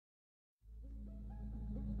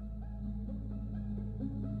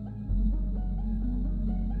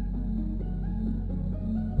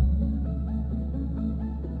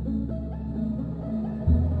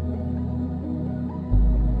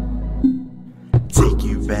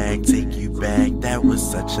take you back, that was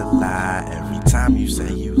such a lie. Every time you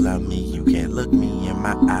say you love me, you can't look me in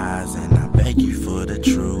my eyes, and I beg you for the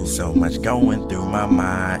truth. So much going through my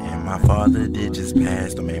mind, and my father did just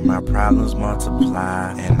pass to make my problems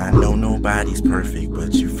multiply. And I know nobody's perfect,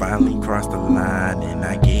 but you finally crossed the line. And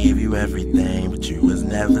I gave you everything, but you was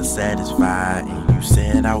never satisfied. And you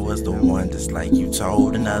said I was the one, just like you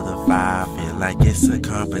told another five. Feel like it's a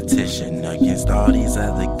competition against all these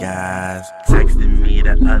other guys. Texted me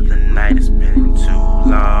the other night, it's been too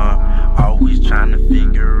long. Always trying to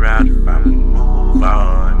figure out if I'ma move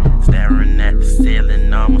on. Staring at the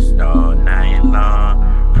ceiling almost all night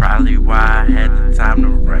long. Probably why I had the time to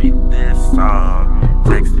write this song.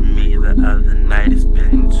 Texted me the other night, it's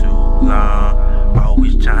been too long.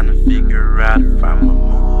 Always trying to figure out if I'ma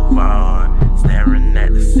move on. Staring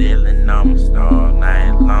at the ceiling almost all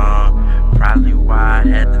night long. Probably why I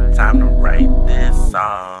had the time to write this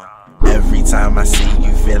song. Every time I see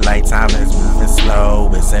you, feel like time is moving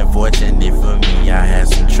slow. It's unfortunate for me, I had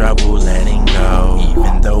some trouble letting go.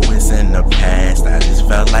 Even though it's in the past, I just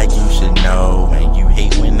felt like you should know. And you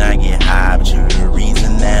hate when I get high, but you the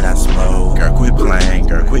reason that I smoke. Girl, quit playing,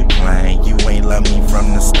 girl, quit playing. You ain't love me from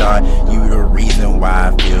the start. You the reason why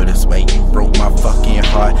I feel this way. You broke my fucking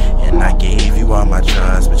heart, and I gave you all my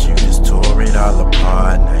trust, but you just tore it all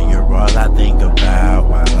apart. Now you're all I think about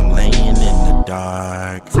while I'm laying in the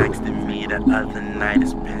dark. Texted me the other night,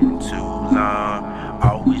 it's been too long.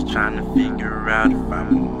 Always trying to figure out if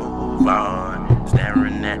I'ma move on.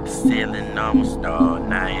 Staring at the ceiling almost all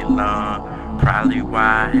night long. Probably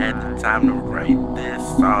why I had the time to write this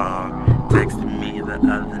song. Texted me the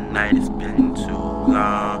other night, it's been too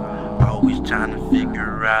long. Always trying to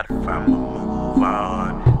figure out if I'ma move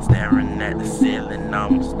on. Staring at the ceiling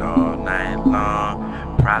almost all night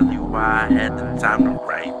long. Probably why I had the time to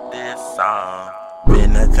write this song.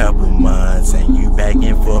 Been a couple months and you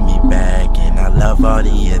begging for me back, and I love all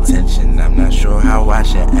the attention, I'm not sure how I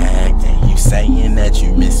should act. And you saying that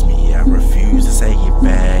you miss me, I refuse to say it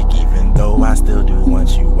back. Even though I still do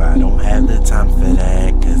want you, I don't have the time for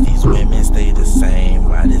that. Cause these women stay the same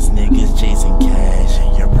while this nigga's chasing cash.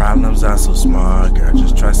 And your problems are so small, girl,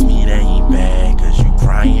 just trust me, they ain't bad. Cause you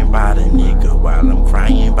crying about a nigga while I'm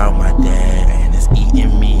crying about my dad.